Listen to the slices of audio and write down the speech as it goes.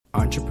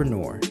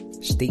entrepreneur,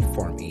 State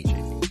Farm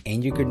agent,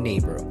 and your good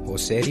neighbor,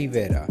 Jose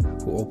Rivera,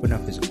 who opened up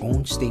his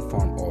own State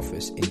Farm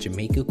office in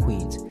Jamaica,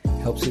 Queens,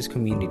 helps his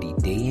community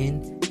day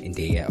in and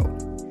day out.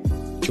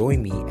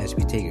 Join me as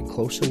we take a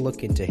closer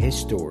look into his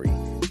story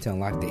to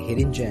unlock the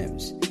hidden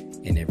gems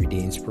and everyday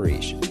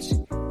inspirations.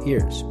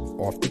 Here's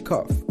Off the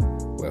Cuff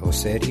with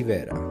Jose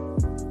Rivera.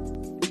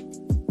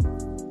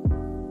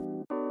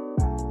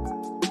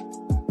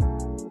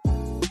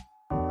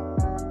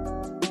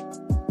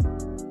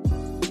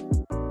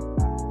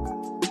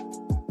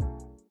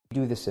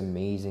 Do this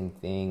amazing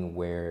thing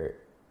where,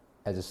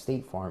 as a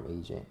State Farm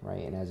agent, right,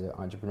 and as an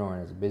entrepreneur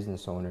and as a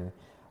business owner,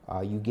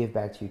 you give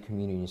back to your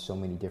community in so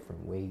many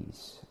different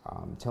ways.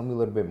 Tell me a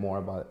little bit more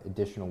about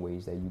additional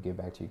ways that you give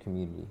back to your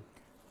community.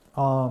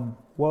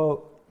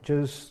 Well,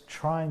 just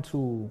trying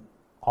to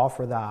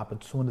offer that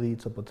opportunity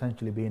to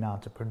potentially be an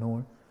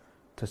entrepreneur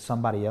to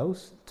somebody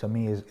else, to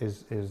me,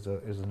 is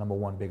the number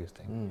one biggest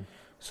thing.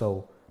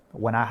 So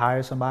when I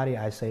hire somebody,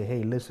 I say,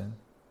 hey, listen,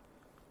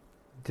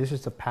 this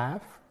is the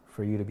path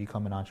for you to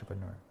become an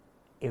entrepreneur.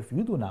 If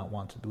you do not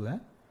want to do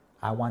that,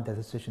 I want that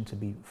decision to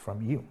be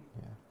from you.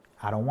 Yeah.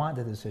 I don't want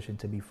the decision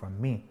to be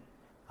from me.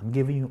 I'm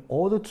giving you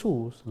all the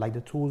tools, like the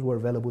tools were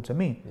available to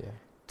me,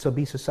 to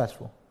be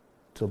successful,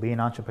 to be an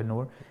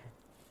entrepreneur.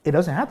 It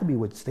doesn't have to be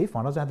with State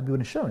Farm, it doesn't have to be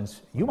with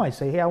insurance. You might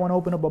say, hey, I want to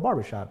open up a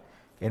barbershop.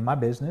 In my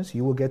business,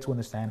 you will get to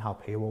understand how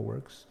payroll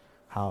works,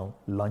 how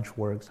lunch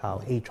works,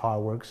 how HR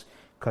works.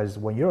 Because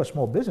when you're a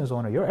small business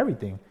owner, you're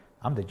everything.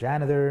 I'm the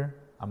janitor,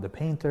 I'm the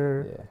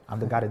painter, I'm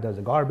the guy that does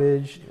the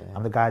garbage,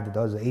 I'm the guy that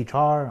does the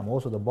HR, I'm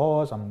also the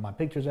boss, I'm my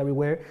pictures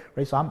everywhere,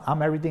 right? So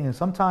I'm everything. And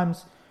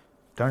sometimes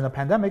during the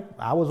pandemic,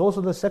 I was also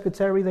the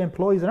secretary, the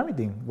employees and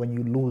everything. When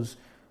you lose,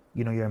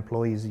 your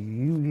employees,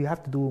 you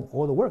have to do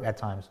all the work at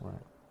times. Right.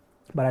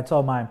 But I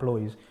tell my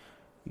employees,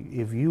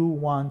 if you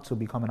want to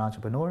become an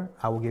entrepreneur,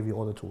 I will give you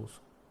all the tools.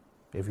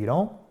 If you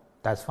don't,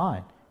 that's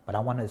fine. But I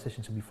want the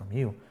decision to be from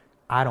you.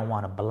 I don't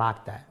want to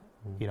block that.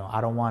 I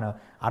don't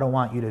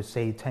want you to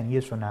say 10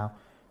 years from now,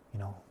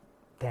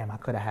 damn, I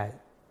could have had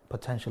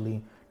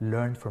potentially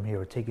learned from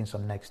here or taken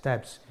some next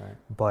steps, right.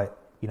 But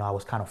I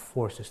was kind of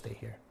forced to stay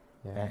here,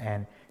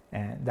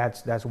 and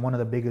that's one of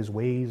the biggest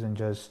ways. And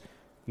just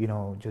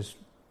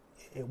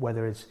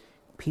whether it's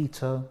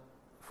pizza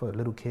for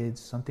little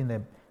kids, something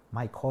that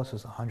might cost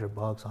us $100,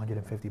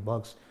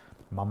 $150.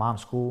 My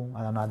mom's school,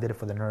 I don't know, I did it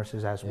for the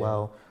nurses as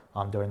well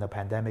during the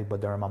pandemic,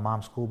 but during my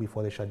mom's school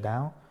before they shut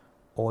down,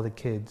 all the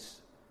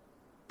kids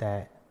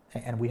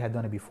and we had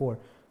done it before.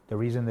 The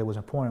reason it was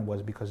important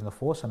was because in the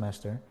fall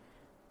semester,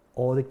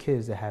 all the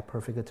kids that had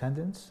perfect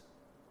attendance,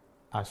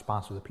 I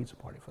sponsored a pizza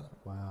party for them.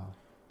 Wow.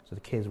 So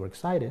the kids were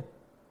excited.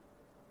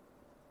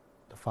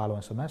 The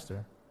following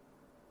semester,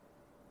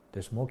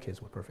 there's more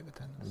kids with perfect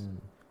attendance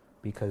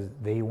because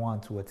they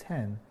want to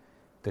attend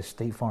the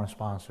State Farm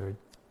sponsored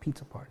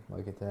pizza party.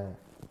 Look at that.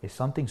 It's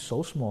something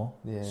so small,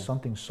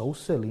 something so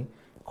silly.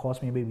 It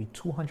cost me maybe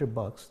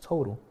 $200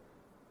 total,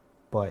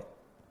 but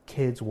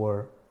kids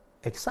were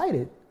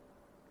excited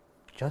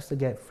just to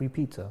get free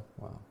pizza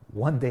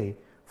one day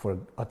for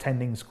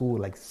attending school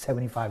like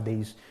 75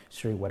 days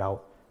straight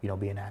without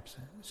being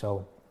absent.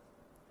 So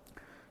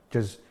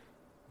just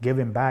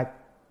giving back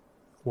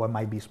what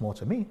might be small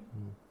to me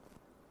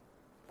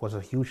was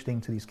a huge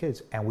thing to these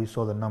kids, and we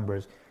saw the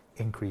numbers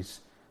increase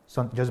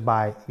just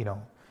by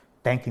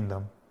thanking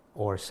them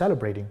or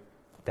celebrating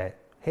that,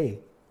 hey,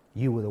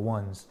 you were the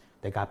ones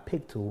that got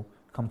picked to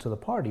come to the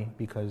party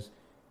because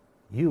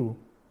you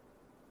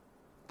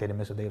didn't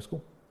miss a day of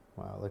school.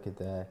 Wow, look at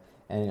that.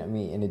 And I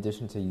mean, in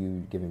addition to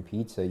you giving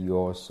pizza, you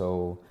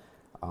also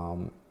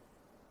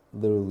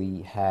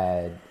literally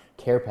had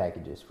care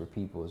packages for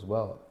people as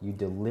well. You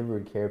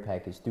delivered care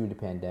packages through the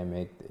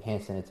pandemic,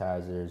 hand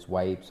sanitizers,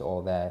 wipes,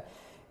 all that.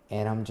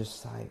 And I'm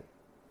just like,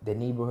 the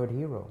neighborhood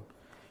hero.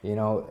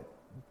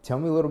 Tell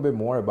me a little bit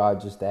more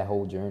about just that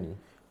whole journey.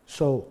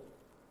 So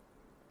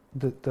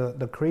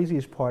the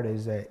craziest part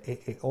is that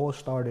it all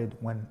started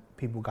when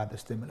people got the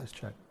stimulus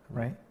check,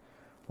 right?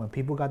 When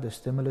people got the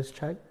stimulus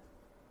check,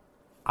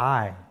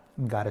 I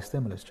got a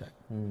stimulus check.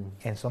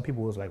 And some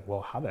people was like, well,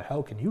 how the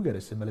hell can you get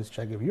a stimulus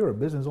check if you're a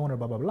business owner,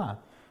 blah, blah, blah?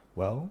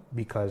 Well,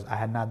 because I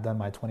had not done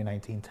my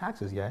 2019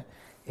 taxes yet.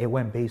 It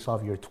went based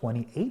off your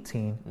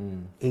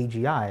 2018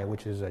 AGI,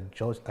 which is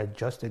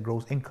adjusted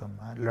gross income.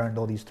 I learned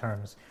all these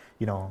terms,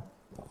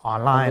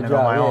 online and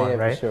on my own,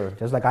 right? Sure.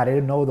 Just like I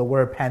didn't know the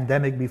word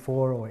pandemic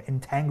before or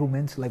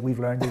entanglements like we've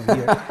learned this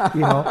year.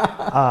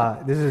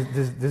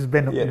 This has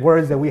been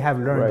words that we have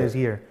learned this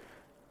year.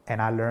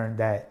 And I learned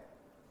that,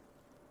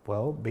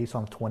 well, based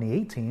on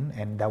 2018,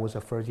 and that was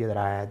the first year that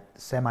I had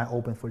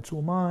semi-open for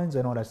 2 months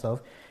and all that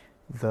stuff,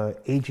 the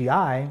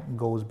AGI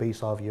goes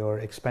based off your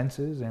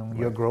expenses and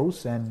your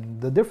gross and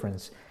the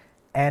difference.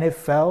 And it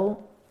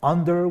fell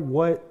under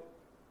what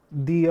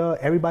the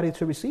everybody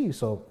to receive.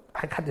 So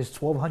I got this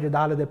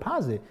 $1,200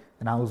 deposit.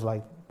 And I was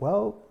like,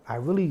 well,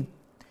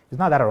 it's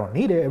not that I don't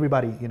need it.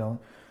 Everybody,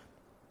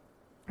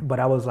 But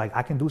I was like,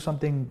 I can do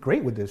something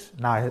great with this.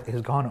 Now, it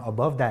has gone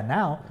above that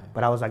now,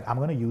 but I was like, I'm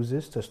going to use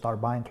this to start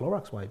buying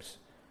Clorox wipes.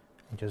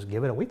 and just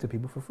give it away to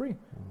people for free.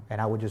 And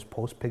I would just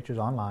post pictures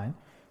online,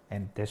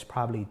 and there's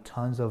probably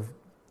tons of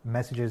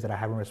messages that I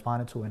haven't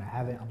responded to, and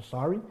I'm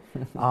sorry.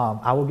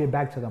 I will get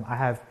back to them. I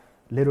have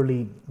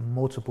literally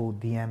multiple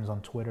DMs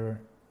on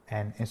Twitter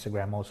and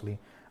Instagram mostly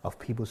of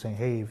people saying,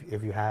 hey,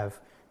 if you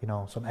have,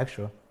 some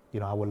extra,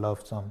 I would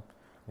love some.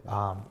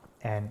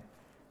 And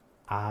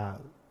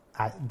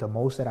the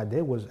most that I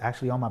did was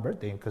actually on my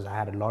birthday, because I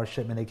had a large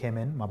shipment that came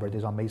in. My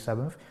birthday's on May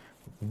 7th.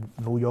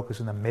 New York is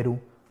in the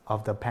middle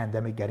of the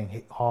pandemic getting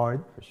hit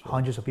hard. Sure.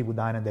 Hundreds of people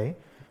dying a day.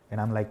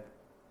 And I'm like,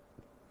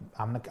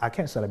 I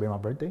can't celebrate my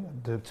birthday.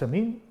 To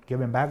me,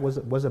 giving back was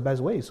the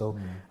best way. So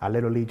I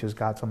literally just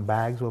got some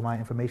bags with my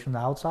information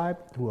on the outside,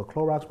 threw a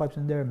Clorox wipes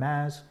in there,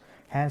 mask,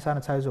 hand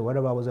sanitizer,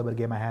 whatever I was able to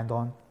get my hand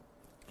on.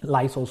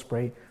 Lysol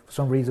spray, for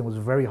some reason, was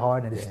very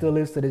hard, and it still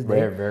is to this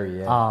day.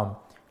 Very.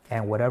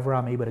 And whatever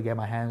I'm able to get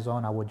my hands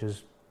on, I would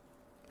just,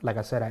 like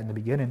I said in the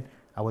beginning,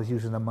 I was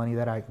using the money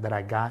that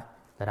I got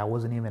that I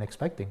wasn't even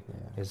expecting.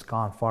 Yeah. It's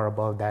gone far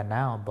above that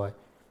now, but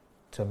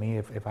to me,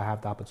 if I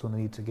have the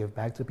opportunity to give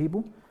back to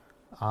people,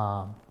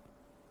 like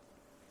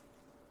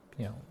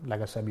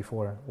I said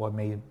before, what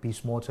may be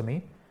small to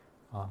me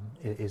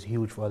is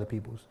huge for other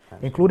people,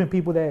 including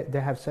people that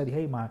have said,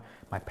 hey, my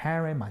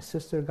parent, my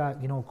sister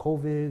got,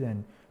 COVID,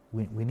 and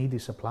we need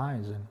these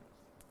supplies, and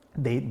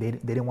they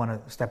didn't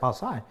want to step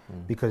outside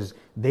because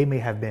they may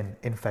have been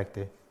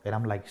infected, and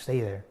I'm like,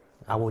 stay there,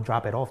 I will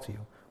drop it off to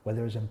you.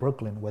 Whether it was in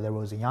Brooklyn, whether it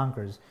was in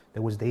Yonkers,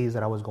 there was days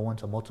that I was going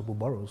to multiple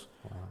boroughs.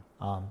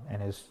 Wow.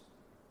 And it's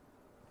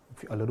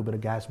a little bit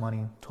of gas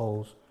money,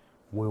 tolls.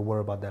 We'll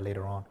worry about that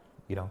later on,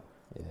 Yeah,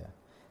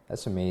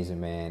 that's amazing,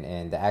 man.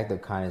 And the act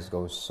of kindness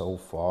goes so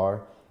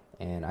far.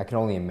 And I can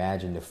only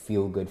imagine the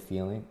feel-good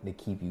feeling to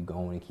keep you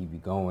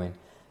going.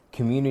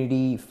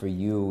 Community for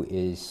you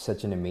is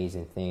such an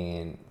amazing thing.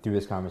 And through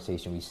this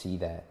conversation, we see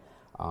that.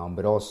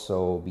 But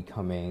also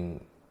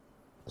becoming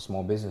a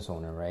small business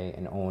owner, right?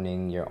 And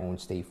owning your own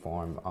State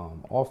Farm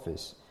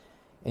office.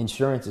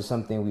 Insurance is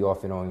something we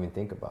often don't even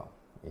think about.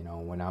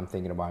 When I'm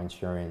thinking about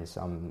insurance,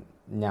 I'm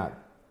not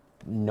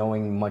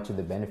knowing much of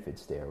the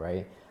benefits there,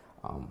 right?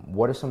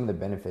 What are some of the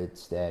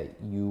benefits that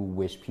you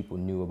wish people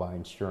knew about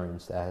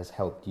insurance that has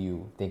helped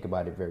you think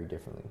about it very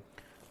differently?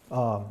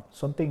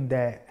 Something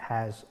that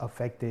has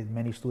affected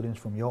many students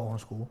from your own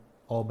school,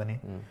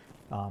 Albany,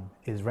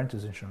 is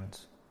renter's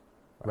insurance.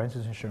 Right.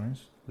 Renter's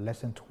insurance,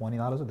 less than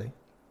 $20 a day,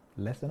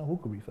 less than a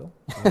hookah refill,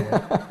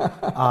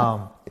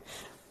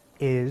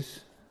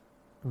 is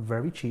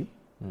very cheap,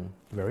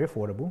 very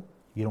affordable.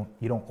 You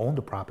don't own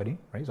the property,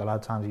 right? So a lot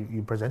of times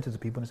you present it to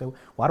people and say, well,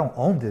 I don't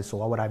own this, so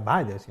why would I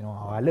buy this?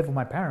 I live with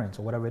my parents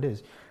or whatever it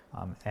is.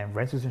 And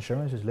renter's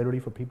insurance is literally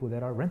for people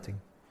that are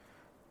renting.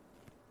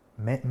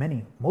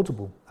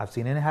 Multiple. I've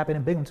seen it happen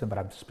in Binghamton, but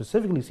I've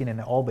specifically seen it in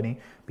Albany,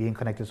 being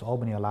connected to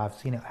Albany a lot. I've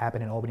seen it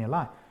happen in Albany a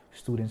lot.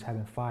 Students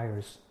having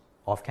fires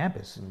off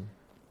campus.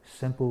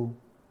 Simple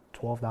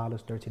 $12,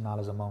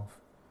 $13 a month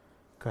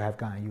could have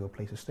gotten you a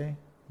place to stay,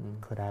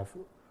 could have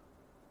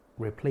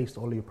replaced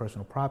all of your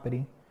personal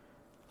property.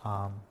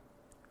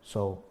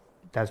 So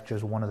that's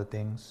just one of the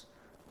things.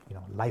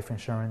 Life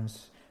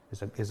insurance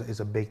is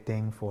a big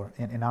thing for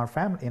in our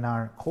family, in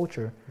our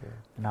culture,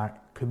 in our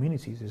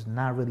communities. Is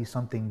not really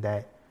something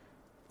that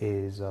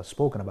is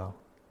spoken about.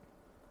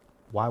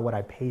 Why would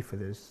I pay for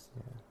this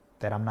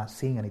that I'm not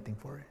seeing anything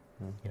for it?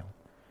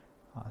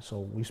 So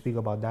we speak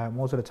about that.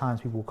 Most of the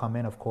times people come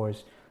in, of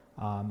course,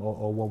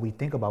 or what we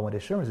think about with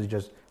insurance is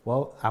just,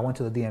 well, I went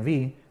to the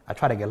DMV, I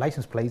tried to get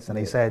license plates, and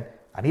they said,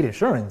 I need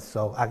insurance,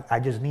 so I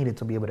just needed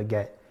to be able to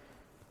get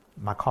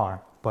my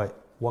car.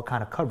 But what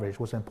kind of coverage?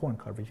 What's important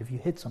coverage? If you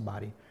hit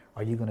somebody,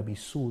 are you going to be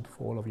sued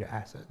for all of your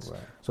assets? Right.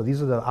 So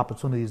these are the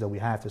opportunities that we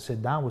have to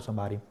sit down with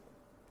somebody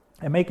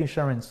and make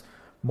insurance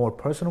more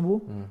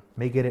personable,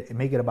 make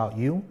it about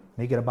you,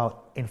 make it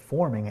about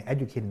informing and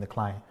educating the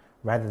client,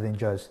 rather than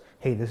just,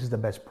 hey, this is the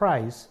best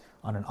price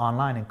on an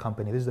online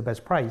company, this is the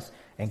best price,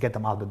 and get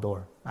them out the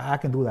door. I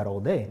can do that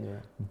all day,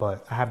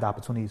 but I have the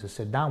opportunity to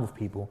sit down with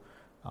people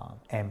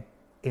and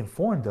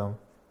inform them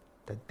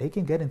that they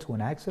can get into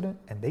an accident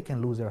and they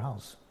can lose their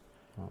house.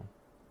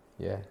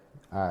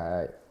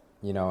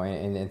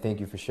 And thank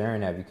you for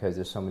sharing that, because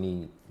there's so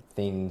many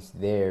things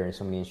there and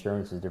so many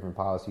insurances, different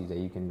policies that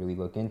you can really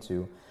look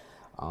into.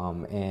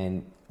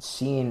 And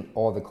seeing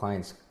all the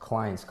clients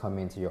come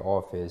into your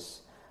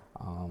office,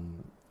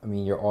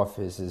 your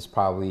office is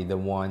probably the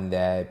one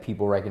that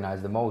people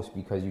recognize the most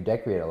because you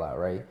decorate a lot,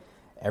 right?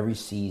 Every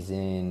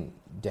season,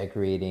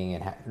 decorating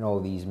and having all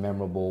these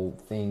memorable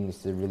things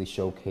to really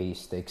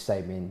showcase the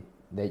excitement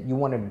that you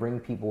want to bring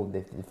people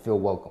that feel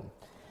welcome.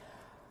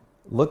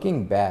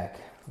 Looking back,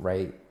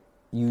 right,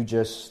 you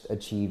just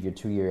achieved your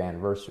 2-year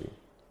anniversary,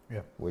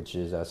 which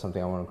is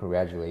something I want to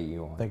congratulate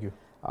you on. Thank you.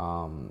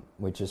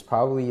 Which is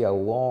probably a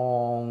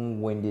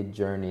long-winded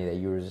journey that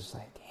you were just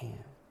like, damn,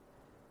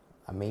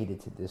 I made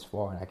it to this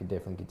far and I could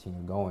definitely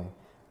continue going.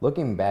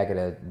 Looking back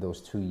at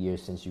those 2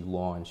 years since you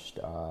launched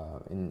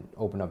and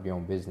opened up your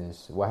own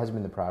business, what has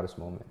been the proudest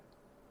moment?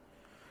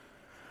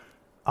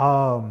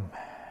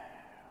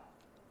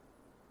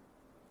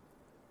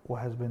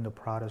 What has been the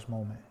proudest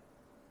moment?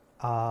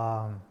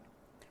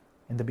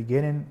 In the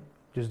beginning,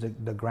 just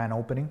the grand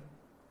opening.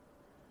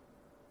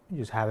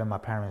 Just having my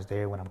parents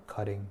there when I'm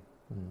cutting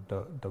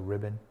the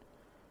ribbon.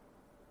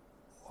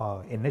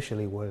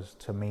 Initially was,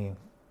 to me,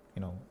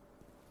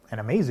 an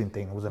amazing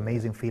thing. It was an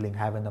amazing feeling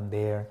having them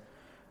there,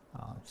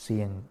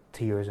 seeing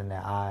tears in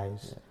their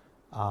eyes.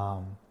 Yeah.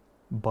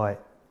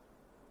 But,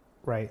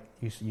 right,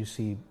 you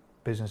see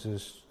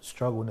businesses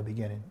struggle in the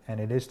beginning,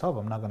 and it is tough.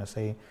 I'm not going to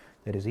say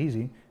that it's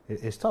easy.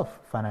 It's tough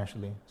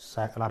financially.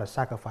 A lot of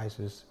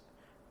sacrifices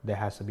that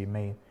has to be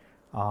made.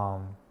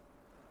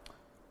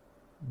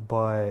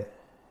 But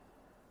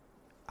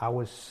I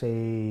would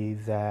say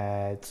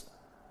that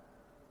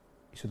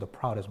you said the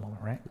proudest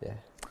moment, right? Yeah.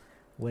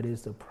 What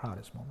is the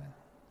proudest moment?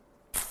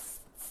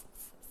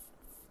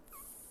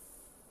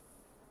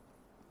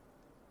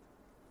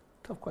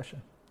 Tough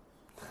question,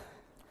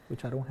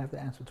 which I don't have the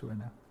answer to right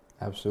now.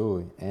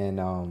 Absolutely,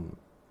 and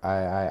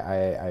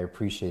I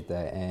appreciate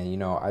that,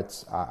 and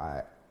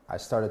I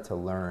started to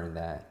learn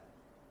that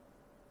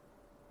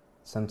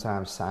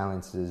sometimes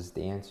silence is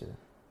the answer,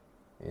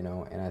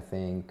 and I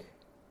think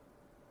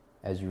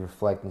as you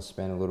reflect and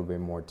spend a little bit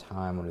more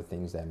time on the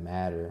things that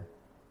matter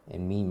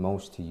and mean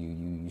most to you,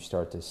 you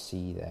start to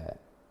see that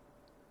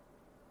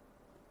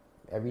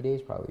every day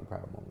is probably a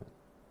proud moment,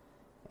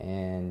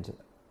 and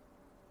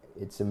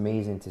it's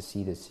amazing to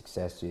see the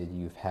success that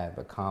you've have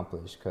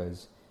accomplished,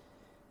 because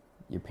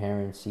your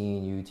parents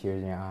seeing you,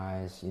 tears in your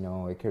eyes,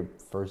 it could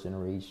first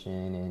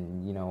generation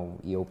and,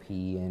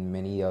 EOP and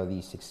many of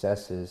these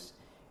successes.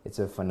 It's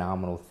a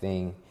phenomenal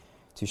thing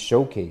to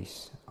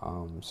showcase.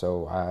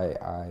 So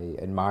I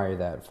admire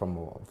that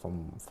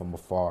from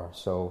afar.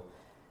 So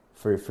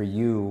for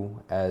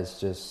you, as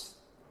just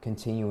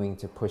continuing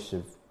to push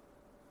the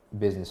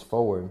business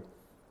forward,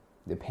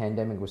 the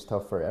pandemic was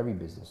tough for every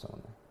business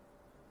owner.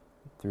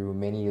 Through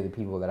many of the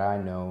people that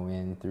I know,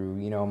 and through,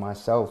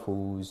 myself,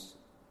 who's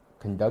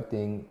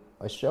conducting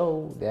a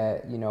show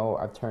that,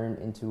 I've turned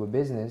into a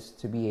business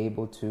to be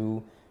able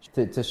to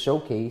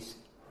showcase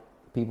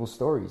people's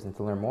stories and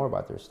to learn more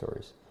about their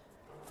stories.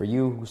 For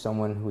you,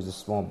 someone who's a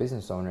small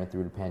business owner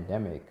through the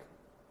pandemic,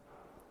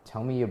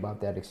 tell me about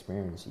that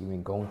experience,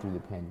 even going through the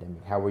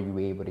pandemic. How were you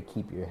able to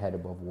keep your head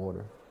above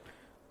water?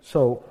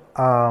 So,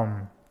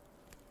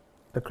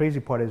 the crazy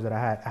part is that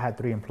I had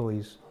 3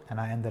 employees, and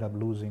I ended up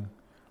losing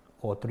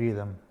all 3 of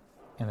them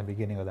in the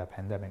beginning of that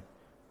pandemic.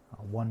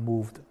 One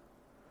moved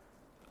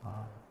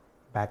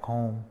back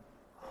home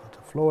to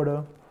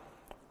Florida.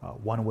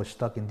 One was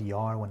stuck in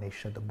DR when they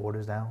shut the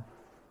borders down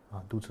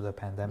due to the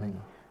pandemic.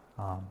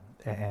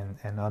 And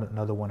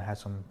another one had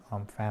some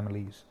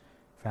family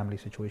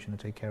situation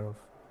to take care of.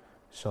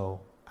 So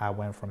I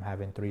went from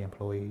having 3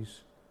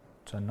 employees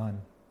to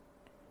none.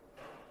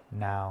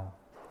 Now,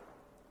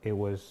 it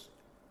was,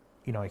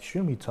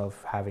 extremely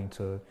tough having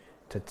to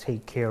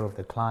take care of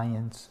the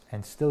clients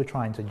and still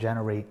trying to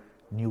generate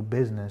new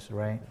business,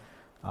 right?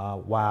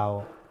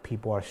 While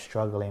people are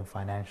struggling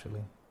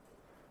financially,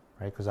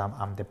 right? Because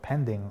I'm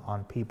depending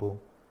on people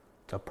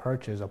to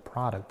purchase a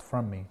product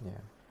from me.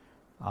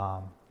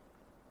 Yeah.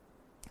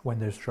 When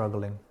they're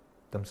struggling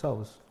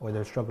themselves, or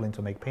they're struggling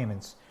to make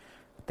payments.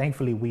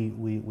 Thankfully,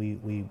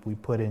 we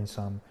put in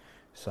some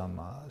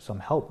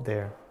help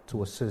there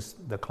to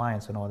assist the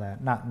clients and all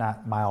that.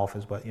 Not my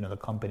office, but the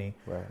company,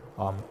 right.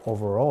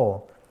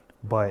 Overall.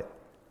 But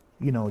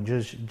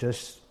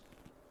just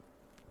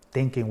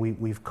thinking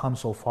we've come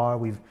so far.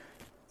 We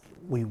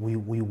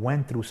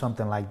went through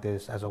something like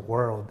this as a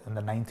world in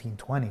the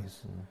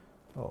 1920s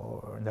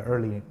or in the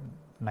early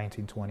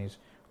 1920s.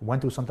 We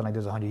went through something like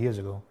this 100 years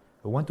ago.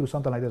 We went through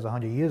something like this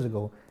 100 years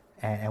ago,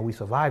 and we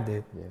survived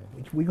it. Yeah.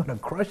 We're gonna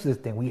crush this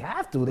thing. We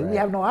have to. Right. We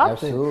have no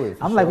option. Absolutely,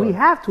 I'm like, we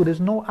have to. There's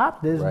no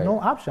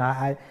option.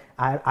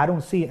 I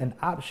don't see an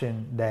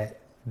option that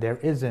there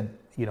isn't.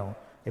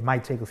 It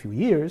might take a few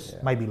years.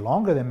 Yeah. Might be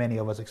longer than many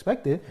of us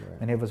expected. Right.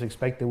 Many of us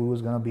expected we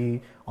was gonna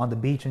be on the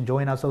beach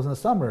enjoying ourselves in the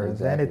summer.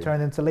 Exactly. Then it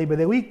turned into Labor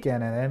Day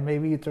weekend, and then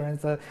maybe it turned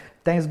into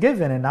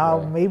Thanksgiving, and now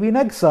maybe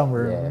next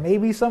summer,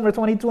 maybe summer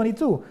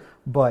 2022.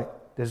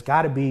 But there's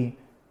got to be,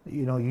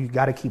 you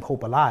got to keep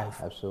hope alive.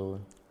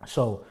 Absolutely.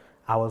 So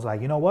I was like,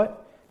 you know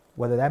what?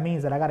 Whether that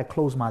means that I got to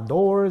close my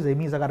doors, it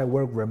means I got to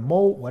work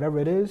remote, whatever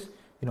it is.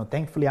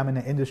 Thankfully, I'm in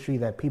an industry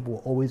that people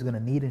are always going to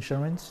need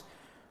insurance.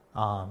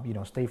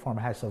 State Farm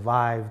has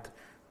survived,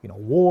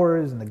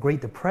 wars and the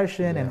Great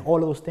Depression and all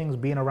those things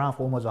being around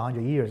for almost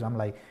 100 years. I'm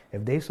like,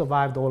 if they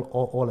survived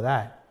all of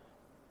that,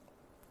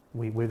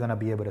 we're going to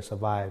be able to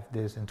survive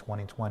this in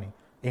 2020,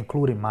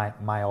 including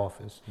my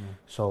office.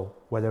 So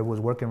whether it was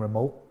working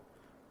remote,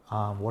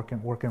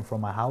 working from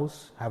my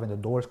house, having the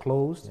doors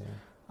closed,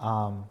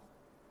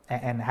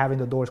 and having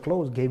the doors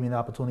closed gave me the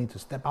opportunity to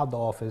step out the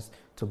office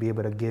to be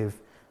able to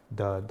give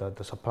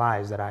the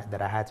supplies that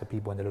I had to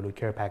people in the little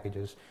care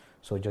packages.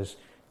 So just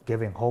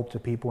giving hope to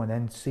people, and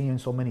then seeing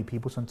so many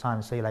people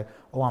sometimes say like,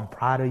 "Oh, I'm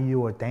proud of you,"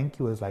 or "Thank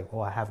you." It's like,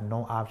 "Oh, I have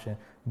no option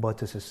but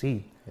to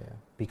succeed,"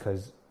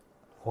 because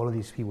all of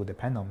these people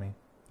depend on me,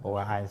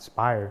 or I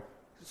inspire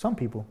some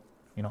people.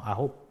 I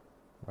hope.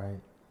 Right.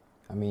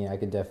 I mean, I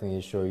can definitely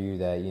assure you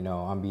that, you know,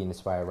 I'm being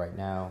inspired right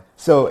now.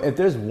 So if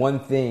there's one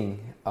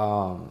thing,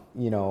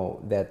 you know,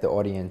 that the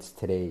audience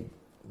today,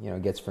 you know,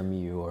 gets from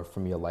you or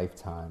from your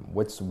lifetime,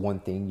 what's one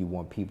thing you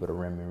want people to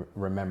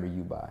remember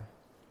you by?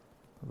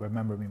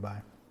 Remember me by.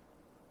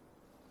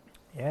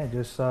 Yeah,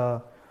 just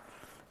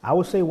I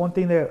would say one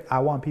thing that I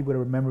want people to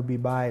remember me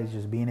by is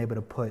just being able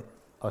to put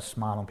a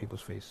smile on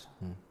people's face.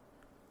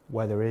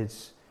 Whether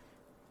it's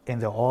in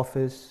the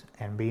office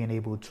and being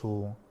able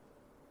to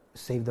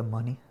save them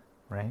money,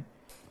 right?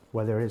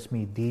 Whether it's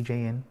me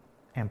DJing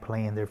and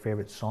playing their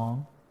favorite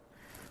song,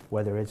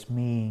 whether it's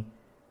me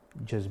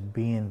just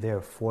being there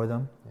for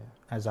them,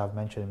 as I've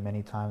mentioned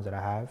many times that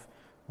I have,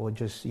 or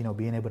just, you know,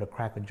 being able to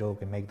crack a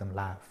joke and make them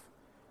laugh.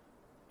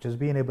 Just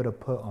being able to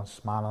put a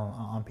smile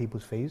on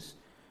people's face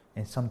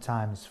and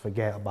sometimes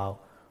forget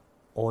about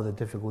all the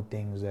difficult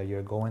things that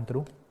you're going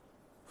through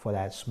for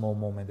that small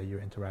moment that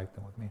you're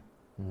interacting with me.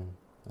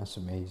 That's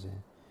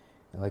amazing.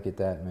 And look at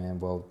that, man.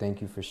 Well,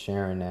 thank you for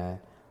sharing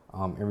that.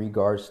 In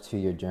regards to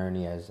your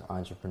journey as an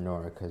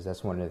entrepreneur, because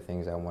that's one of the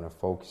things I want to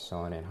focus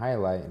on and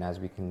highlight, and as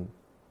we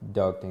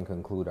conduct and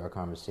conclude our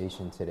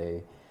conversation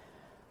today,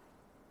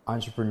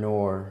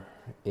 entrepreneur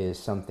is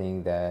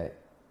something that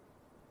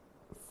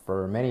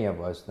for many of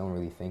us don't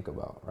really think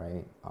about,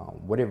 right?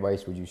 What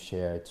advice would you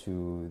share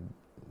to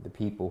the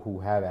people who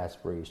have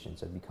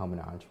aspirations of becoming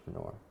an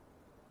entrepreneur?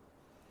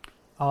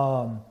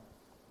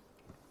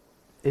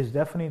 It's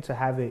definitely to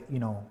have it, you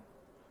know,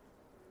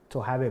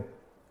 to have it.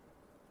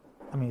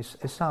 I mean,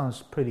 it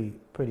sounds pretty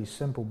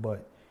simple,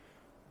 but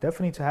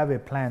definitely to have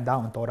it planned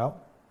out and thought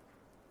out.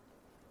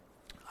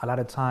 A lot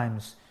of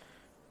times,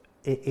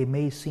 it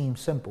may seem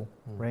simple,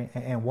 right?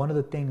 And one of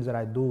the things that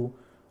I do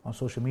on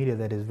social media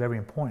that is very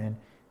important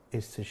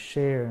is to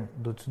share,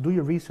 to do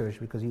your research,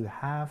 because you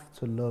have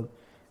to look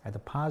at the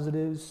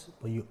positives,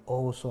 but you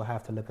also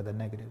have to look at the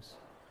negatives.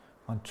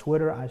 On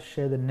Twitter, I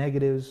share the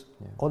negatives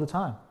all the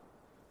time.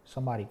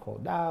 Somebody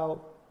called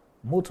out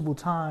multiple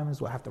times.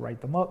 Do I have to write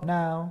them up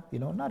now? You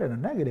know, not in a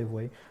negative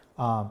way.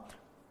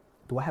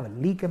 Do I have a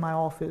leak in my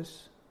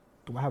office?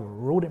 Do I have a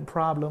rodent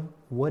problem?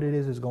 What it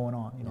is going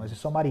on? You know, is there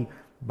somebody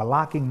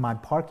blocking my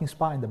parking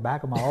spot in the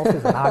back of my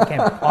office and I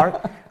can't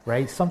park?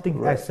 Right?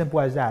 Something as simple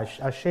as that.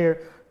 I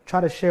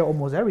try to share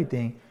almost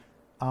everything.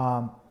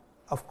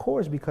 Of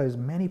course, because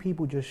many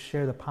people just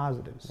share the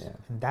positives,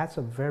 and that's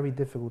a very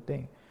difficult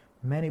thing.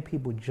 Many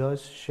people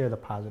just share the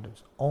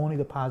positives, only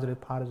the positives.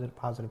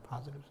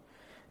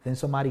 Then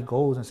somebody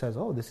goes and says,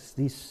 "Oh,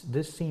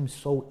 this seems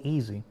so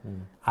easy.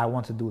 I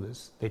want to do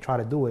this." They try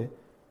to do it.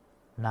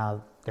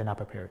 Now they're not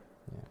prepared,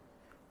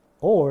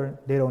 or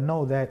they don't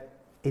know that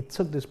it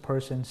took this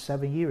person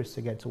 7 years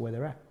to get to where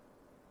they're at.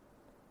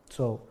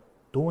 So,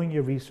 doing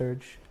your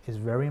research is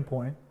very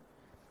important.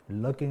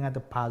 Looking at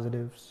the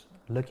positives,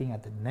 looking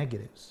at the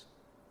negatives,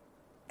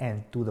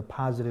 and do the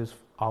positives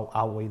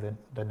outweigh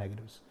the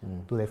negatives?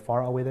 Do they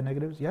far outweigh the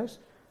negatives? Yes.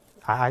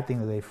 I think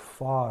that they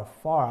far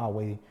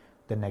outweigh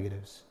the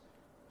negatives.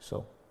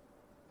 So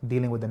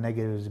dealing with the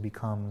negatives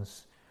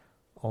becomes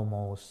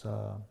almost,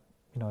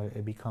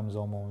 it becomes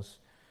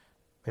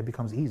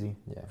easy.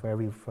 For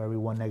every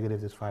one negative,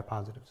 there's 5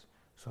 positives.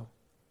 So.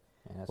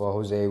 Well,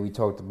 Jose, we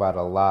talked about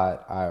a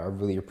lot. I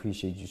really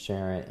appreciate you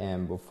sharing.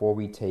 And before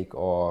we take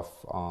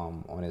off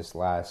on this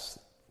last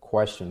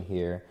question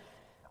here,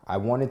 I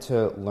wanted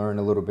to learn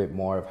a little bit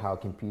more of how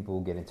can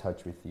people get in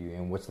touch with you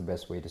and what's the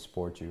best way to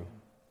support you?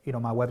 You know,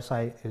 my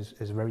website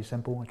is very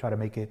simple. I try to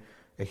make it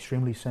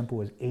extremely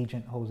simple. It's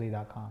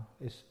agenthose.com.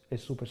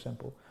 It's super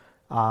simple.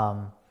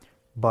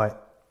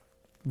 But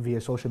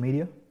via social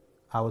media,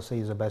 I would say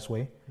is the best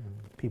way.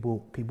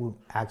 People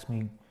ask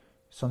me,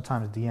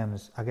 sometimes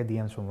DMs, I get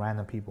DMs from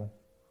random people,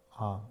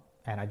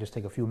 and I just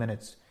take a few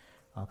minutes,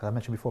 because I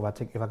mentioned before,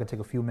 if I could take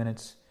a few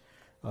minutes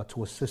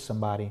to assist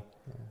somebody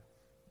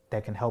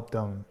that can help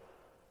them,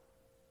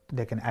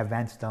 that can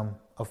advance them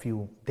a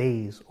few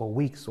days or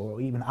weeks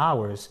or even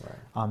hours,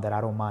 that I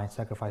don't mind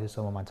sacrificing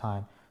some of my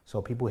time.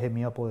 So people hit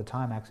me up all the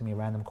time asking me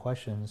random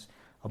questions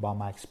about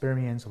my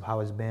experience, of how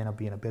it's been of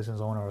being a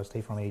business owner or a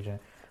State Farm agent,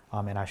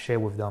 and I share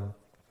with them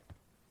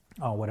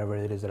whatever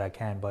it is that I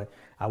can. But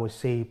I would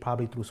say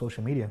probably through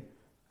social media.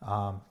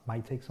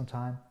 Might take some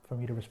time for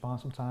me to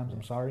respond sometimes.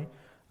 I'm sorry.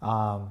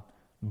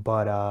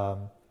 But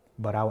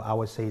I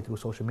would say through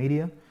social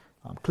media.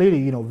 Clearly,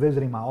 you know,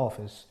 visiting my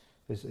office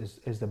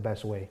is the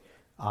best way.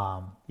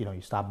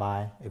 You stop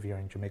by if you're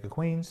in Jamaica,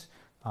 Queens.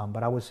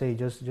 But I would say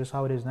just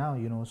how it is now,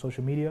 you know,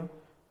 social media,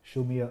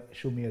 shoot me a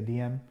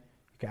DM. You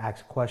can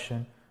ask a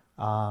question.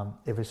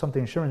 If it's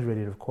something insurance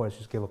related, of course,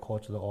 just give a call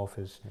to the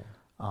office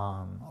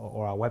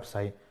or our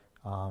website,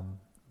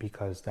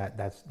 because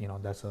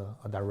that's a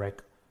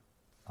direct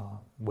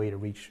way to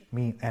reach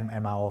me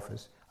and my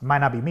office. It might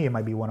not be me, it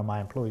might be one of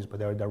my employees, but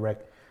they're a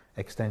direct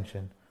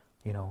extension,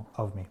 you know,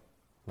 of me.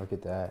 Look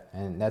at that.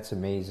 And that's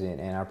amazing.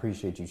 And I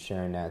appreciate you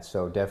sharing that.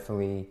 So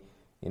definitely,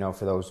 you know,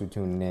 for those who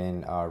tune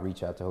in,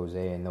 reach out to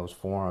Jose in those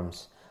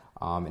forums.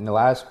 And the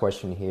last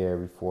question here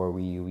before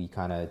we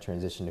kind of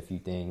transition a few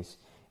things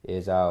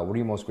is, what are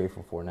you most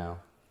grateful for now?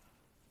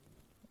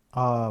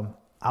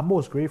 I'm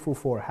most grateful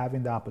for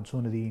having the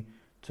opportunity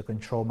to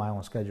control my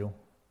own schedule.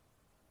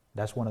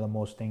 That's one of the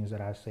most things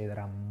that I say that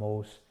I'm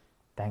most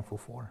thankful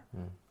for,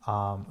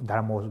 that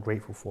I'm most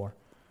grateful for.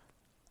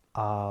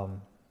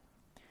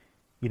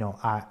 You know,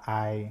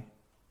 I'm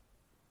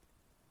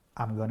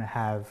gonna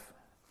have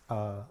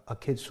a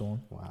kid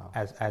soon. Wow.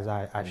 As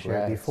I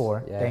shared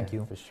before. Yeah, thank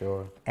you. For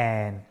sure.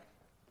 And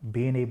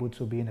being able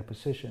to be in a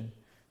position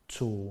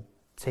to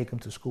take him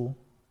to school,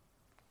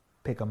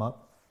 pick him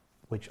up,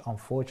 which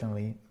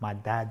unfortunately my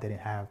dad didn't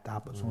have the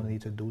opportunity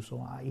to do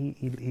so.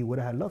 He would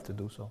have had loved to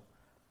do so,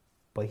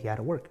 but he had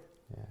to work.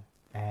 Yeah.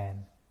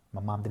 And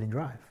my mom didn't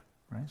drive,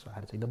 right? So I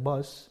had to take the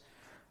bus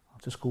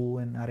to school,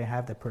 and I didn't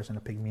have that person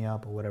to pick me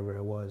up or whatever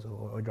it was,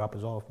 or drop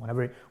us off.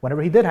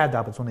 Whenever he did have the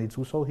opportunity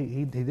to, so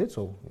he did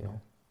so, you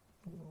know,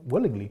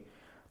 willingly.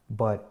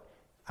 But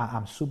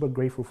I'm super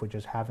grateful for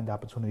just having the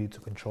opportunity to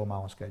control my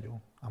own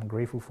schedule. I'm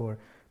grateful for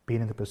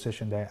being in the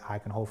position that I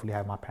can hopefully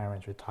have my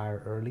parents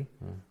retire early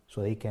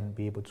so they can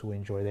be able to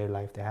enjoy their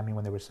life. They had me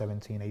when they were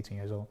 17, 18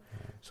 years old.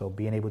 So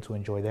being able to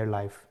enjoy their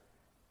life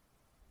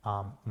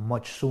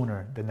much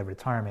sooner than the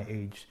retirement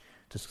age,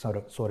 to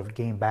sort of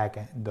gain back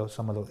and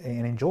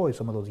enjoy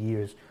some of those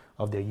years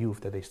of their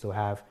youth that they still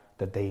have,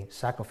 that they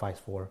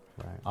sacrificed for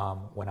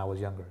when I was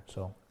younger.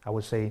 So I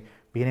would say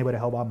being able to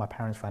help out my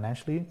parents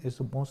financially is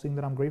the most thing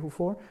that I'm grateful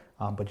for.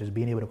 But just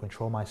being able to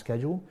control my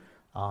schedule,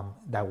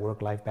 that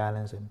work-life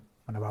balance, and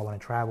whenever I want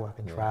to travel, I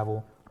can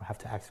travel. I don't have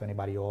to ask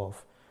anybody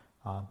off.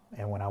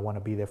 And when I want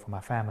to be there for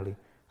my family,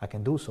 I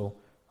can do so,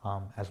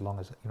 as long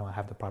as I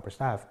have the proper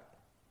staff.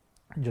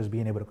 Just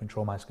being able to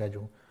control my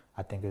schedule,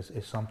 I think is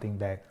something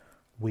that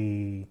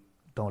we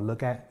don't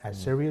look at as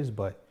serious,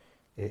 but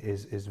it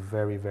is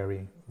very,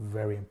 very,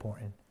 very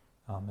important,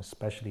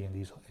 especially in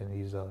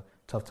these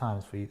tough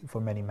times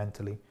for many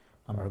mentally,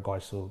 in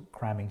regards to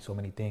cramming so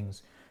many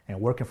things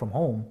and working from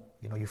home.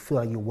 You feel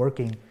like you're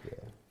working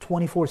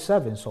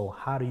 24/7. So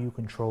how do you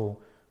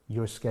control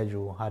your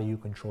schedule? How do you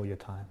control your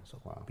time? So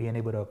being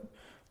able to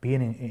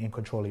in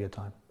control of your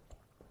time.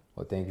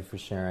 Well, thank you for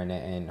sharing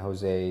that. And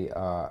Jose,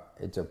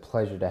 it's a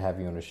pleasure to have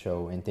you on the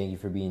show. And thank you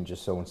for being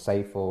just so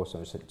insightful,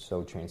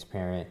 so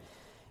transparent,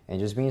 and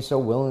just being so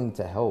willing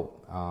to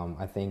help.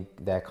 I think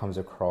that comes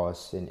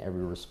across in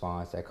every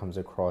response. That comes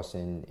across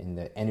in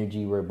the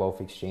energy we're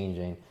both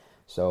exchanging.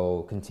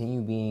 So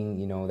continue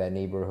being, that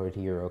neighborhood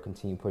hero.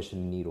 Continue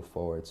pushing the needle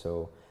forward.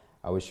 So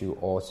I wish you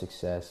all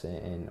success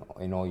in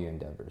all your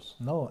endeavors.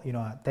 No,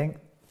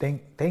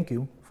 thank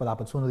you for the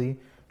opportunity.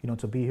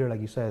 To be here,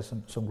 like you said,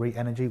 some great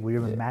energy. We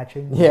were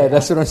matching. Yeah,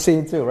 that's what I'm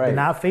saying too, right? Did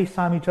not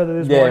FaceTime each other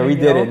this morning. Yeah, we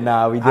didn't.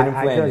 Nah, we didn't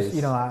plan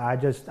this.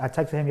 I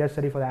texted him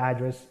yesterday for the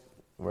address.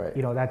 Right.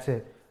 That's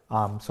it.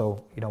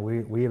 So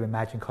we even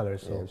matching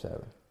colors.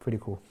 So pretty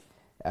cool.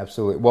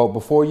 Absolutely. Well,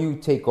 before you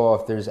take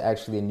off, there's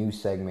actually a new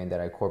segment that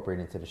I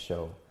incorporate into the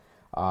show.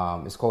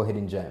 It's called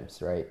Hidden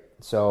Gems, right?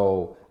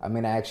 So I'm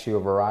going to ask you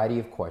a variety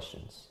of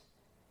questions,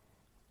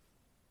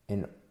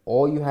 and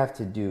all you have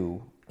to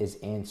do is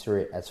answer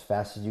it as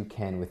fast as you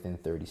can within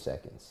 30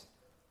 seconds.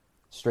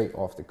 Straight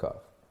off the cuff.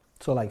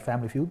 So like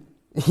Family Feud?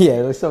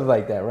 Yeah, something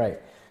like that, right.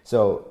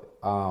 So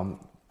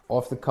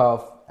off the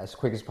cuff, as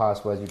quick as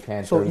possible as you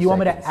can. So you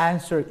want me to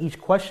answer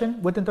each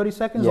question within 30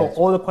 seconds? Yes.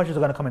 Or all the questions are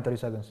going to come in 30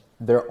 seconds?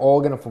 They're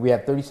all going to, we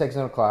have 30 seconds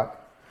on the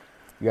clock.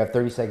 You have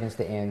 30 seconds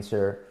to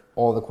answer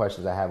all the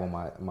questions I have on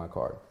my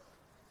card.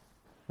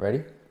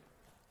 Ready?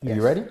 Yes. Are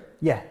you ready?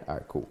 Yeah. All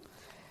right, cool.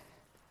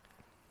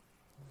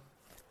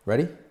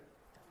 Ready?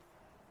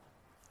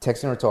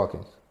 Texting or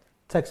talking?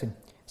 Texting.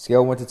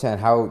 Scale 1 to 10.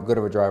 How good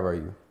of a driver are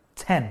you?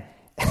 10.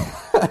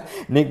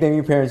 Nickname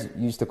your parents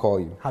used to call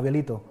you?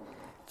 Javielito.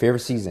 Favorite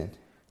season?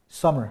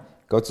 Summer.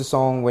 Go-to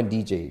song when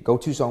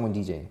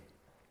DJing?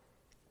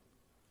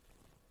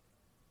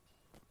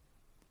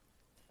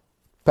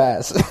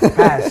 Pass.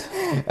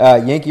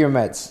 Yankee or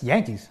Mets?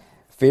 Yankees.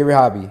 Favorite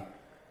hobby?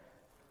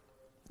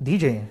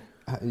 DJing.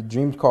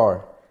 Dream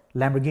car?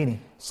 Lamborghini.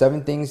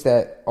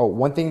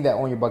 One thing that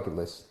on your bucket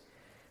list?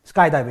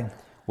 Skydiving.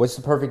 What's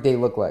the perfect day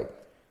look like?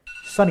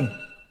 Sunny.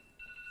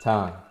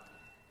 Time.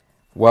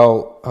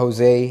 Well,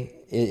 Jose,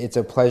 it's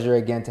a pleasure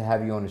again to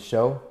have you on the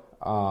show.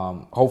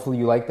 Hopefully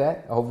you like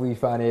that. Hopefully you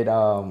find it,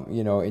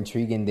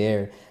 intriguing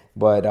there.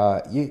 But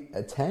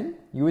a 10?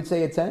 You would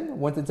say a 10?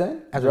 1 to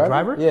 10? As a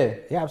driver? Yeah.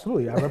 Yeah,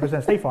 absolutely. I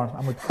represent State Farm.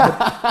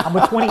 I'm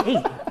a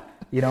 28.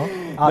 No,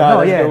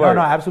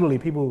 absolutely.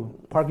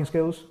 Parking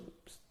skills,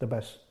 the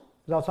best.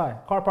 It's outside.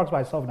 Car parks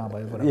by itself now,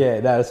 but whatever.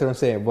 Yeah, that's what I'm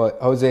saying. But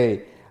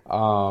Jose,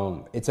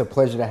 it's a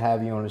pleasure to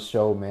have you on the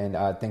show, man.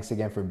 Thanks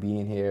again for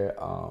being here.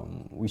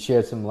 We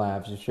shared some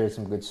laughs, we shared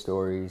some good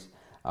stories,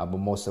 but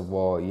most of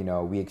all,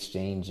 we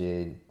exchanged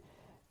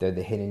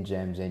the hidden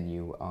gems in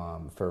you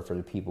for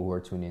the people who are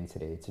tuning in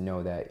today, to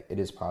know that it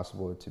is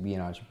possible to be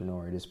an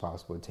entrepreneur. It is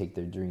possible to take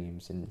their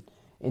dreams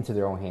into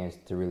their own hands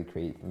to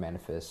really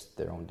manifest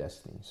their own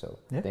destiny. So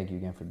Thank you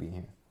again for being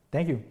here.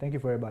 Thank you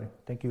for everybody.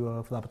 Thank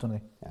you for the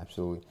opportunity.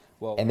 Absolutely.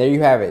 Well, and there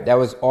you have it. That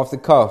was Off the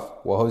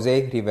Cuff with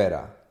Jose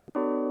Rivera.